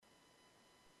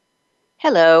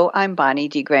Hello, I'm Bonnie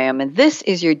D. Graham, and this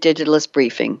is your Digitalist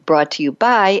Briefing, brought to you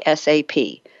by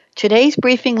SAP. Today's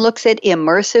briefing looks at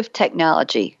immersive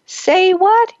technology. Say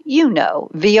what? You know.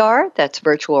 VR, that's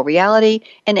virtual reality,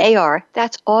 and AR,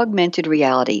 that's augmented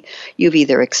reality. You've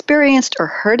either experienced or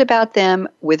heard about them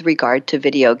with regard to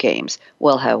video games.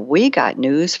 Well, have we got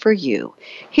news for you.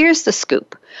 Here's the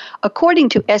scoop. According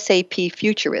to SAP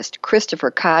futurist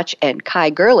Christopher Koch and Kai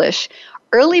Gerlish,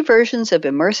 early versions of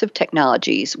immersive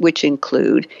technologies, which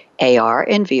include AR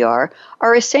and VR,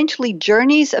 are essentially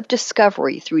journeys of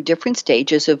discovery through different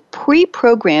stages of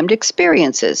pre-programmed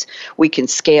experiences. We can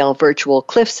scale virtual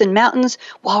cliffs and mountains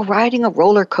while riding a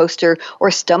roller coaster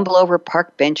or stumble over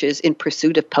park benches in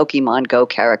pursuit of Pokemon Go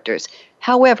characters.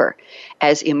 However,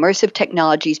 as immersive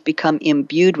technologies become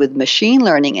imbued with machine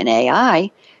learning and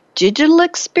AI, digital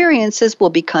experiences will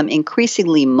become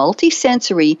increasingly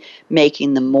multisensory,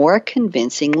 making them more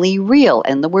convincingly real,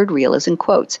 and the word real is in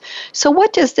quotes. So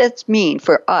what does that mean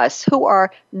for us who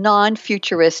are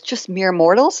non-futurists, just mere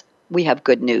mortals? We have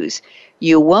good news.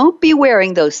 You won't be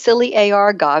wearing those silly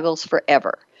AR goggles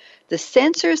forever. The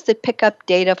sensors that pick up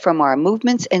data from our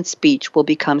movements and speech will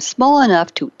become small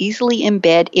enough to easily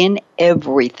embed in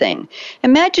everything.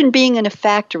 Imagine being in a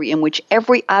factory in which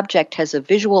every object has a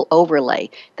visual overlay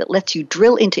that lets you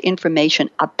drill into information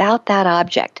about that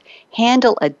object,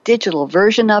 handle a digital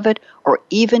version of it, or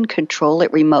even control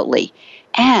it remotely.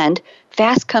 And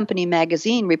Fast Company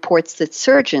magazine reports that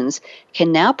surgeons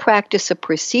can now practice a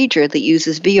procedure that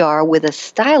uses VR with a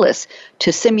stylus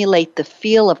to simulate the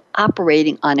feel of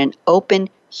operating on an open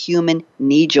human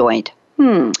knee joint.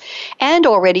 And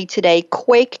already today,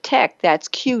 Quake Tech, that's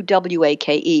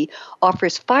Qwake,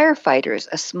 offers firefighters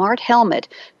a smart helmet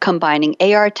combining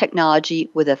AR technology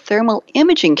with a thermal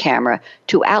imaging camera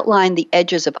to outline the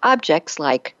edges of objects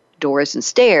like doors and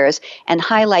stairs and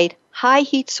highlight high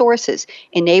heat sources,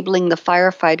 enabling the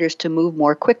firefighters to move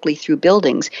more quickly through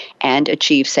buildings and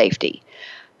achieve safety.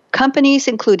 Companies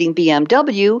including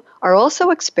BMW are also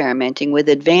experimenting with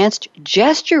advanced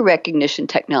gesture recognition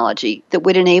technology that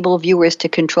would enable viewers to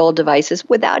control devices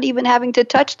without even having to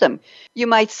touch them. You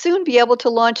might soon be able to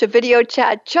launch a video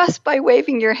chat just by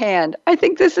waving your hand. I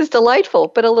think this is delightful,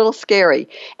 but a little scary.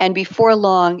 And before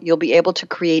long, you'll be able to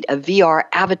create a VR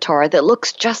avatar that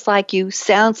looks just like you,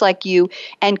 sounds like you,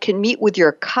 and can meet with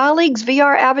your colleagues'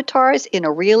 VR avatars in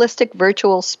a realistic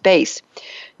virtual space.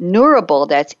 Neurable,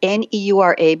 that's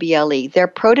Neurable, their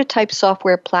prototype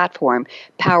software platform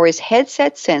powers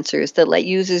headset sensors that let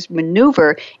users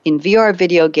maneuver in VR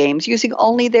video games using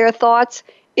only their thoughts.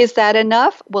 Is that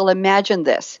enough? Well, imagine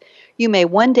this. You may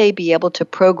one day be able to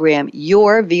program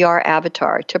your VR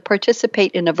avatar to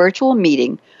participate in a virtual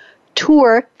meeting,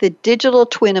 tour the digital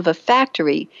twin of a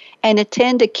factory, and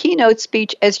attend a keynote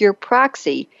speech as your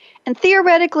proxy. And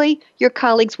theoretically, your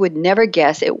colleagues would never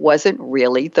guess it wasn't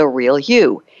really the real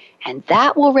you. And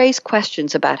that will raise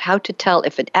questions about how to tell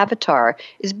if an avatar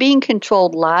is being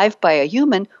controlled live by a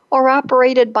human or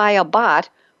operated by a bot,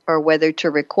 or whether to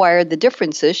require the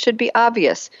differences should be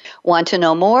obvious. Want to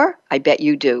know more? I bet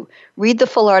you do. Read the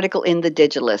full article in The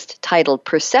Digitalist titled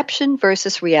Perception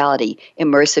versus Reality,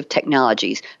 Immersive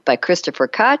Technologies by Christopher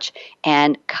Koch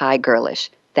and Kai Gerlish.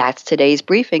 That's today's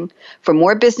briefing. For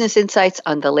more business insights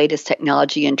on the latest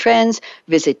technology and trends,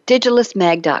 visit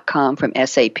digitalistmag.com from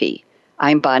SAP.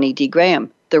 I'm Bonnie D.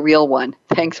 Graham, the real one.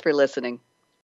 Thanks for listening.